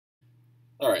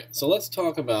All right, so let's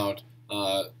talk about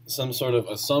some sort of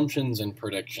assumptions and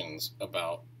predictions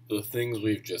about the things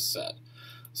we've just said.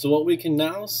 So what we can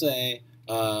now say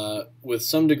with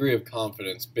some degree of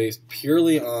confidence, based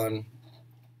purely on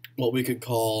what we could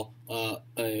call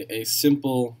a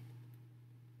simple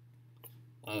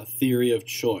theory of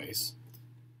choice,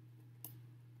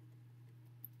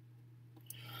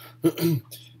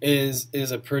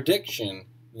 is a prediction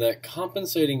that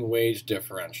compensating wage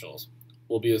differentials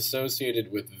will be associated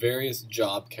with various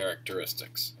job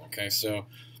characteristics. Okay, so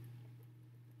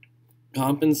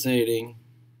compensating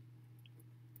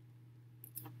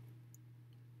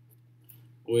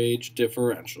wage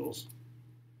differentials,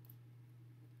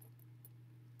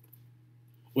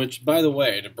 which, by the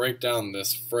way, to break down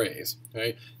this phrase,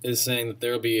 right, is saying that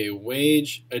there will be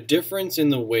a difference in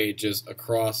the wages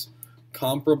across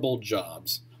comparable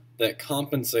jobs that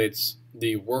compensates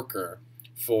the worker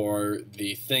for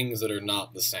the things that are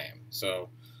not the same. So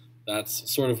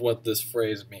that's sort of what this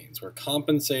phrase means. We're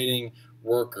compensating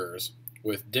workers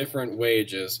with different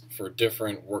wages for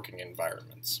different working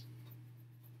environments.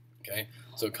 Okay,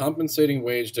 so compensating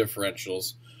wage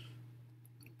differentials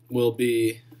will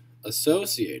be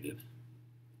associated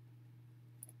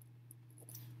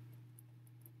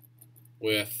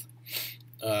with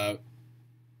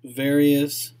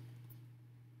various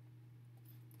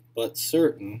but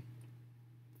certain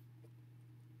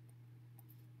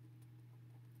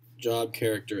job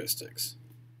characteristics.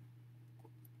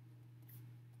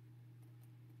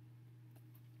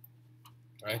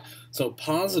 Right? So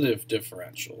positive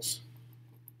differentials,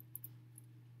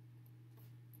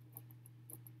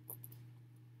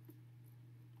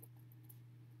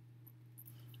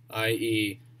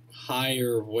 i.e.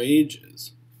 higher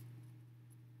wages,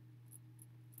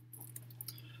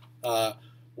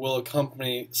 will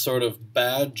accompany sort of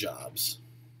bad jobs,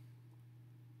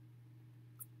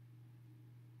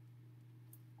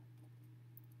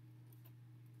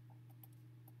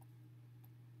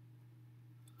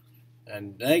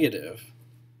 and negative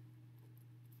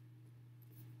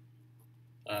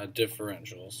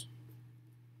differentials,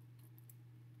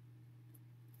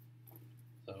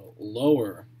 so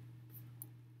lower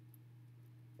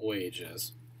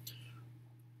wages,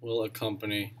 will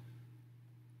accompany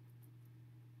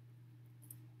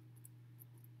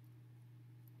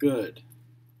good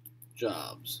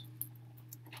jobs.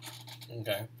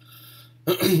 Okay,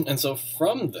 and so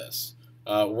from this,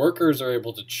 workers are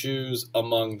able to choose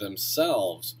among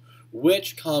themselves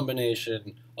which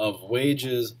combination of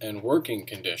wages and working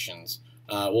conditions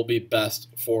will be best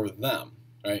for them.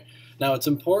 Right? Now, it's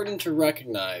important to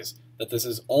recognize that this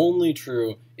is only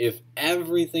true if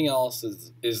everything else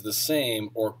is the same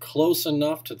or close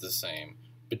enough to the same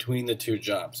between the two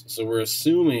jobs. So we're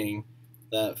assuming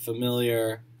that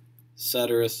familiar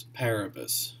ceteris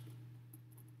paribus,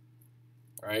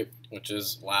 right, which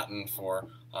is Latin for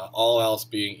all else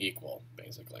being equal,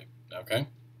 basically, okay?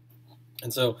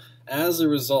 And so, as a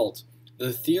result,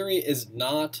 the theory is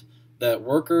not that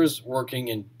workers working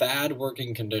in bad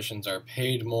working conditions are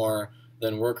paid more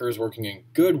than workers working in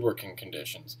good working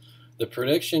conditions. The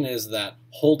prediction is that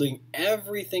holding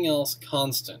everything else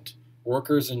constant,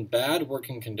 workers in bad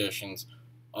working conditions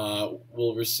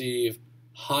will receive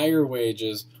higher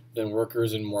wages than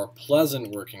workers in more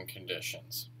pleasant working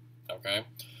conditions. Okay?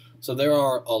 So there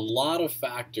are a lot of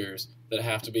factors that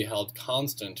have to be held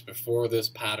constant before this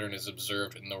pattern is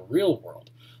observed in the real world,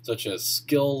 such as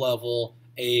skill level,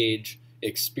 age,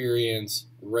 experience,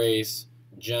 race,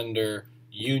 gender,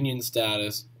 union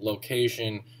status,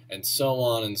 location, and so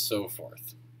on and so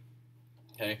forth.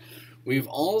 Okay? We've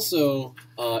also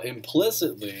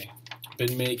implicitly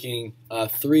been making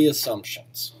three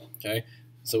assumptions. Okay?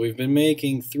 So we've been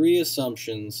making three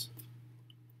assumptions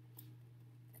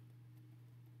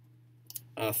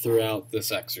throughout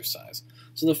this exercise.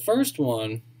 So the first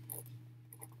one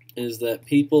is that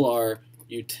people are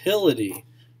utility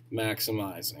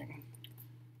maximizing,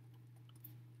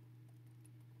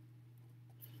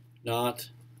 not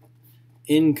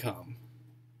income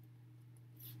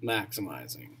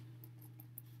maximizing.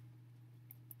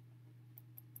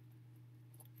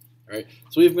 Right?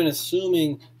 So we've been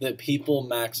assuming that people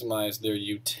maximize their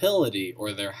utility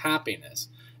or their happiness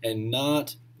and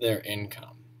not their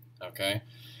income. Okay?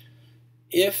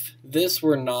 If this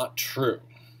were not true,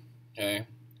 okay,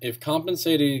 if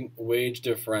compensating wage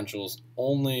differentials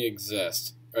only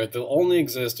exist, right, they'll only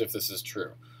exist if this is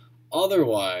true.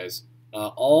 Otherwise,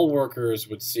 all workers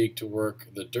would seek to work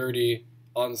the dirty,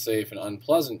 unsafe, and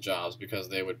unpleasant jobs because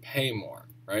they would pay more,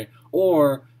 right?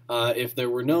 Or if there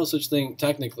were no such thing,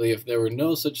 technically, if there were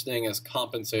no such thing as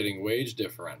compensating wage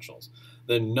differentials,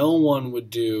 then no one would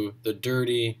do the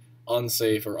dirty,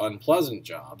 unsafe or unpleasant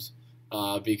jobs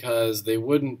because they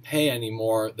wouldn't pay any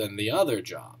more than the other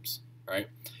jobs, right?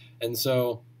 And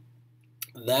so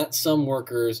that some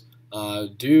workers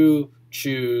do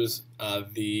choose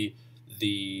the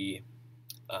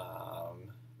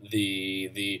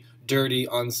dirty,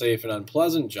 unsafe, and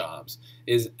unpleasant jobs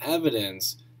is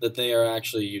evidence that they are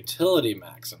actually utility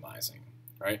maximizing,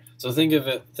 right? So think of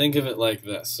it like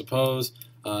this. Suppose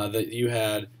that you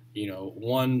had,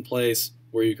 one place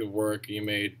where you could work, you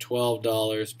made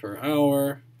 $12 per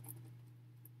hour,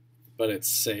 but it's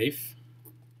safe,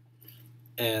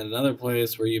 and another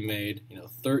place where you made,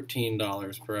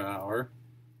 $13 per hour,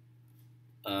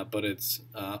 but it's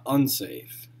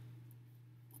unsafe,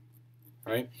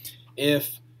 right?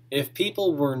 If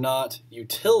people were not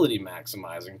utility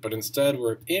maximizing, but instead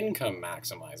were income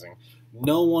maximizing,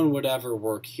 no one would ever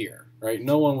work here, right?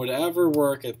 No one would ever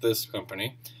work at this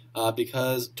company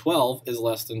because 12 is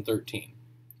less than 13,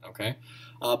 okay?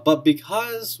 But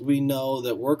because we know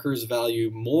that workers value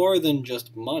more than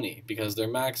just money, because they're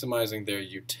maximizing their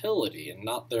utility and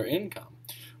not their income,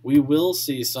 we will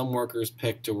see some workers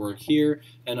pick to work here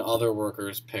and other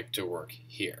workers pick to work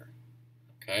here,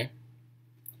 okay?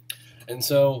 And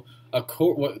so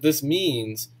what this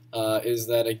means is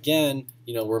that, again,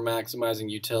 we're maximizing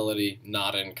utility,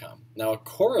 not income. Now, a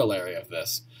corollary of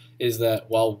this is that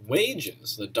while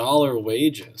wages, the dollar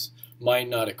wages, might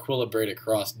not equilibrate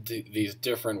across these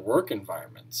different work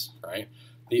environments, right?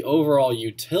 The overall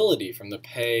utility from the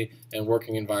pay and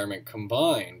working environment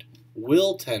combined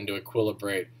will tend to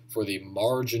equilibrate for the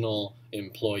marginal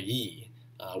employee,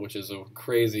 which is a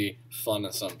crazy fun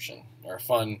assumption, or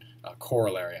fun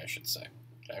corollary, I should say.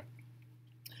 Okay.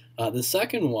 The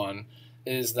second one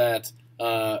is that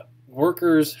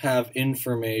workers have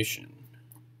information.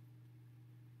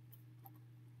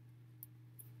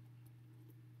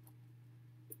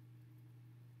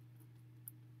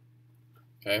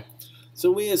 Okay, so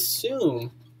we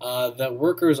assume that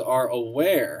workers are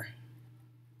aware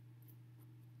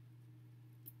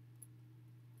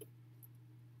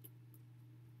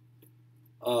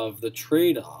of the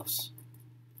trade-offs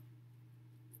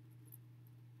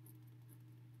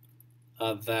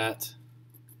that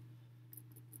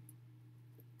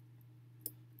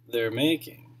they're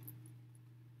making,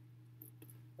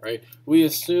 right? We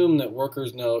assume that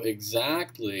workers know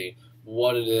exactly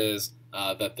what it is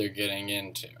that they're getting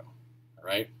into,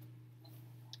 right?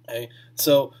 Okay,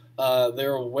 so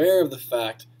they're aware of the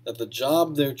fact that the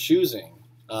job they're choosing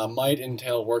might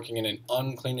entail working in an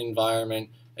unclean environment,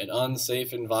 an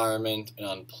unsafe environment, an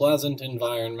unpleasant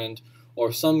environment,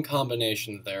 or some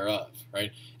combination thereof,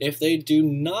 right? If they do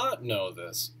not know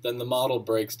this, then the model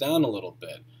breaks down a little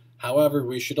bit. However,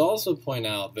 we should also point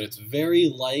out that it's very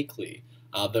likely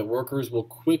that workers will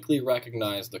quickly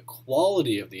recognize the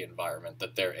quality of the environment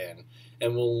that they're in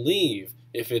and will leave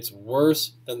if it's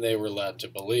worse than they were led to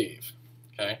believe,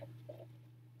 okay?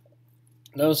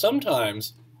 Now,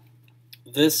 sometimes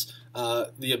this,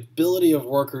 the ability of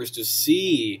workers to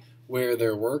see where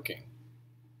they're working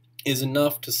is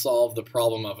enough to solve the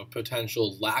problem of a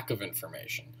potential lack of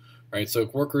information, right? So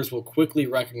workers will quickly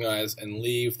recognize and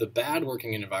leave the bad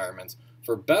working environments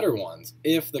for better ones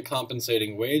if the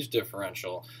compensating wage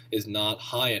differential is not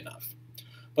high enough.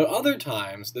 But other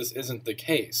times, this isn't the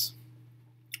case.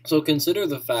 So consider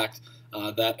the fact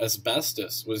that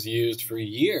asbestos was used for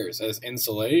years as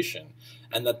insulation,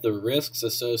 and that the risks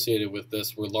associated with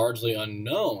this were largely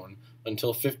unknown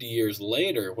until 50 years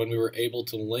later, when we were able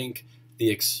to link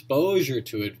the exposure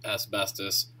to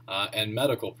asbestos and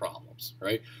medical problems,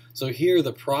 right? So here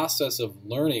the process of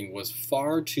learning was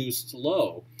far too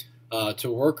slow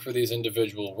to work for these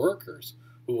individual workers,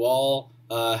 who all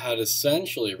had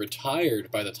essentially retired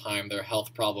by the time their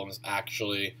health problems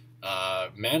actually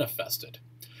manifested.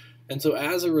 And so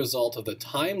as a result of the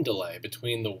time delay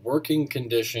between the working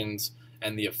conditions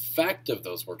and the effect of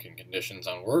those working conditions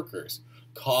on workers,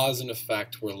 cause and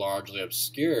effect were largely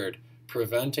obscured,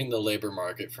 preventing the labor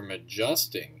market from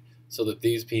adjusting so that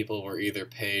these people were either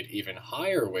paid even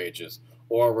higher wages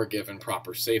or were given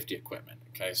proper safety equipment.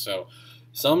 Okay, so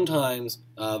sometimes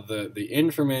the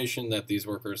information that these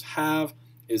workers have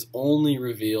is only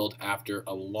revealed after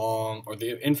a long, or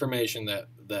the information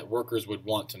that workers would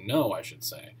want to know, I should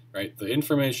say, right? The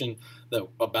information that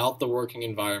about the working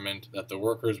environment that the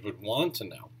workers would want to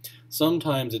know.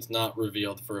 Sometimes it's not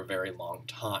revealed for a very long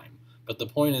time. But the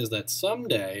point is that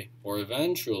someday, or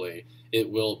eventually, it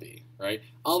will be, right?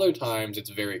 Other times, it's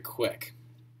very quick.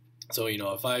 So,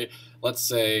 let's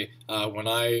say, when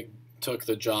I took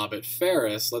the job at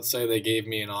Ferris, let's say they gave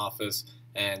me an office,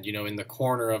 and, in the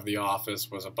corner of the office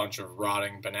was a bunch of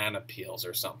rotting banana peels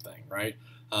or something, right?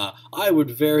 I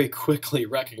would very quickly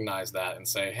recognize that and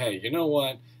say, hey, you know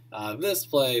what? This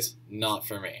place, not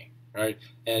for me, right?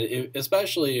 And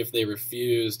especially if they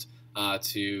refused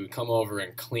to come over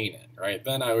and clean it, right?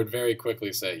 Then I would very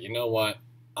quickly say, you know what?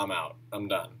 I'm out. I'm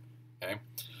done. Okay.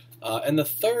 And the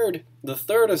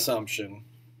third assumption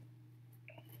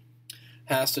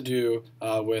has to do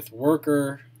with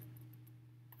worker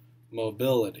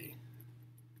mobility,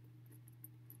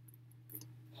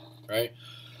 right?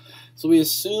 So we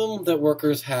assume that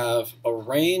workers have a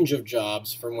range of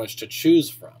jobs from which to choose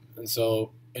from. And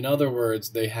so, in other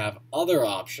words, they have other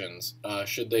options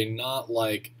should they not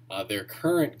like their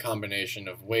current combination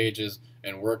of wages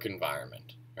and work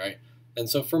environment, right? And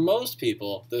so for most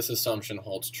people, this assumption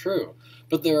holds true.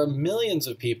 But there are millions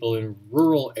of people in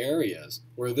rural areas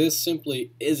where this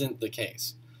simply isn't the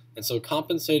case. And so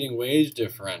compensating wage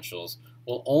differentials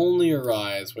will only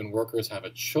arise when workers have a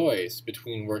choice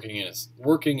between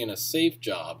working in a safe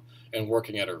job and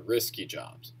working at a risky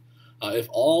job. If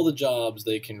all the jobs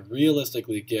they can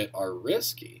realistically get are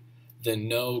risky, then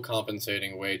no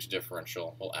compensating wage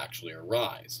differential will actually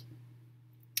arise.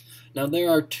 Now, there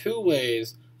are two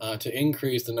ways to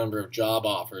increase the number of job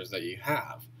offers that you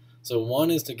have. So one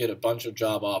is to get a bunch of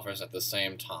job offers at the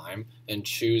same time and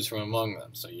choose from among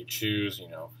them. So you choose,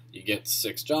 you get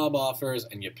 6 job offers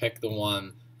and you pick the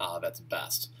one that's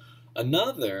best.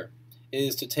 Another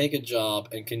is to take a job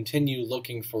and continue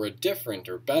looking for a different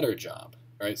or better job,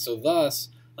 right? So thus,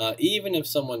 even if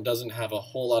someone doesn't have a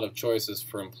whole lot of choices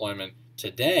for employment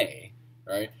today,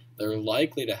 right, they're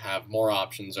likely to have more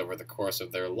options over the course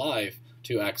of their life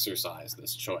to exercise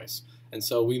this choice. And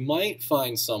so we might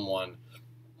find someone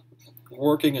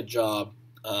working a job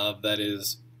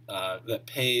that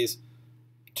pays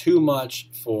too much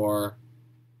for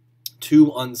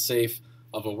too unsafe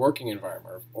of a working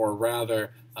environment, or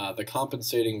rather the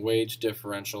compensating wage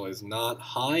differential is not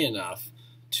high enough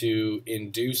to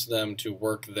induce them to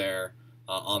work there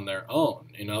on their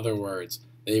own. In other words,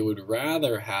 they would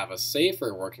rather have a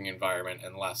safer working environment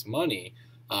and less money,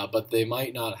 but they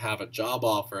might not have a job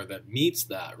offer that meets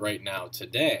that right now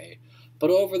today. But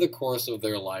over the course of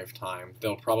their lifetime,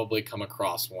 they'll probably come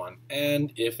across one,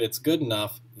 and if it's good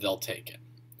enough, they'll take it.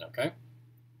 Okay?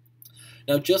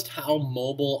 Now, just how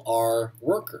mobile are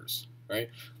workers, right?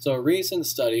 So a recent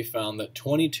study found that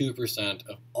 22%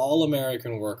 of all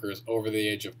American workers over the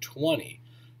age of 20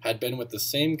 had been with the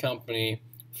same company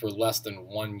for less than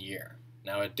 1 year.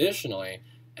 Now, additionally,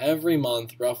 every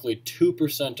month, roughly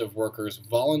 2% of workers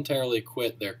voluntarily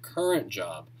quit their current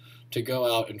job to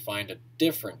go out and find a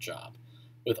different job,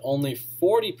 with only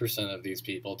 40% of these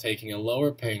people taking a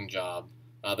lower paying job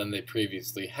than they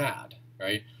previously had,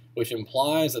 right? Which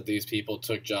implies that these people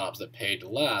took jobs that paid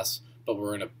less but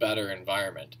were in a better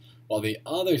environment, while the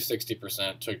other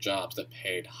 60% took jobs that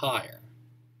paid higher,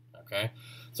 okay?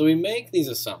 So we make these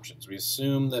assumptions. We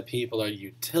assume that people are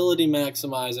utility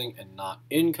maximizing and not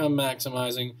income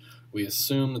maximizing. We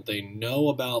assume that they know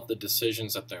about the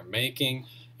decisions that they're making,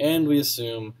 and we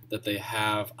assume that they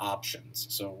have options.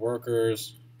 So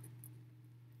workers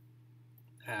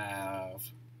have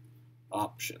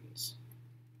options,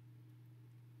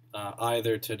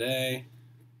 either today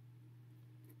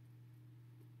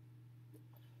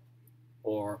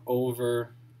or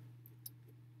over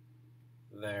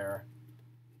their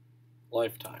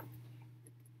lifetime,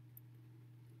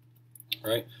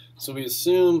 right? So we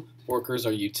assume workers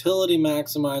are utility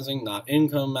maximizing, not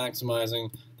income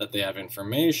maximizing, that they have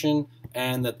information,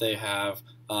 and that they have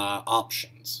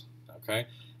options, okay?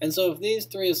 And so if these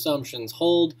three assumptions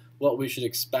hold, what we should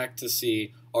expect to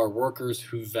see are workers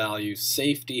who value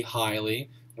safety highly,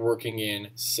 working in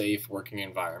safe working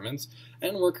environments,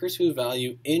 and workers who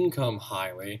value income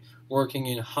highly, working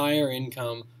in higher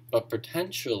income but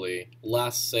potentially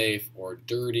less safe or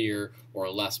dirtier or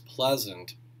less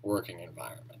pleasant working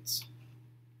environments.